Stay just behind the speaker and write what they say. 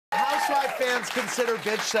why fans consider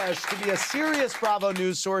Bitch Sesh to be a serious Bravo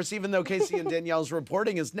news source, even though Casey and Danielle's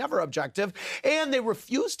reporting is never objective, and they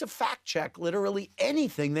refuse to fact-check literally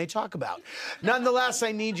anything they talk about. Nonetheless,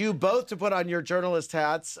 I need you both to put on your journalist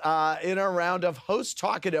hats in a round of host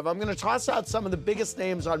talkative. I'm going to toss out some of the biggest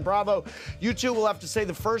names on Bravo. You two will have to say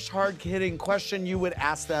the first hard-hitting question you would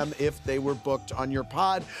ask them if they were booked on your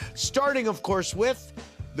pod, starting, of course, with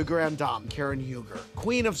the Grand Dame, Karen Huger,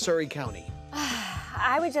 Queen of Surrey County.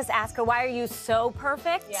 I would just ask her, why are you so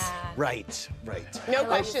perfect? Yeah. Right. No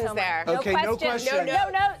questions there. Okay, no question. No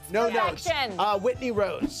notes. No notes. Action. Whitney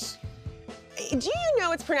Rose. Do you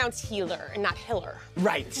know it's pronounced healer and not hiller?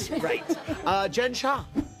 Right. Jen Shah.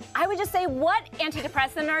 I would just say, what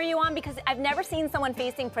antidepressant are you on? Because I've never seen someone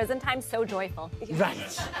facing prison time so joyful.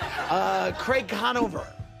 Right. Craig Conover.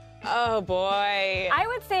 Oh, boy. I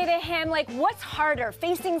would say to him, like, what's harder,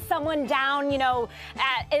 facing someone down, you know,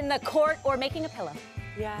 in the court or making a pillow?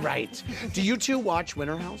 Yeah. Right. Do you two watch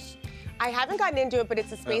Winter House? I haven't gotten into it, but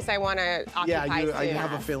it's a space I want to occupy I soon.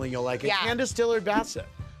 have a feeling you'll like it. Yeah. Candace Dillard-Bassett.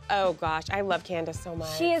 Oh, gosh. I love Candace so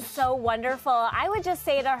much. She is so wonderful. I would just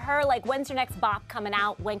say to her, like, when's your next bop coming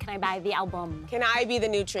out? When can I buy the album? Can I be the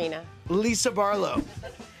new Trina? Lisa Barlow.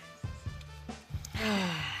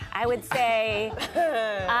 I would say,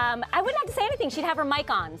 I wouldn't have to say anything. She'd have her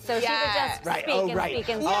mic on, so she would just speak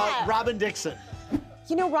and speak. Robyn Dixon.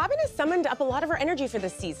 You know, Robyn has summoned up a lot of her energy for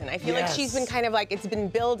this season. I feel like she's been kind of like, it's been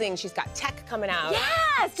building. She's got tech coming out.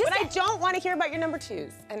 Yes! But I don't want to hear about your number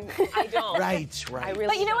twos, and I don't. Right. I really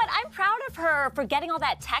But you know don't. what? I'm proud of her for getting all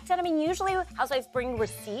that text. And I mean, usually housewives bring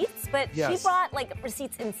receipts, but she brought like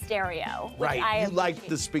receipts in stereo. Which I you liked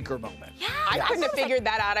the speaker moment. Yeah. I couldn't have figured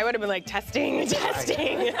that out. I would have been like, testing. It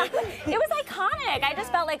was iconic. I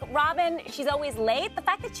just felt like Robyn, she's always late. The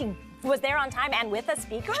fact that she was there on time and with a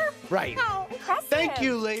speaker. Right. How impressive. Thank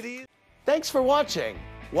you, ladies. Thanks for watching.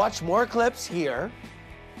 Watch more clips here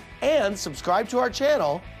and subscribe to our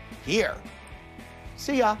channel here.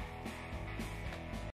 See ya.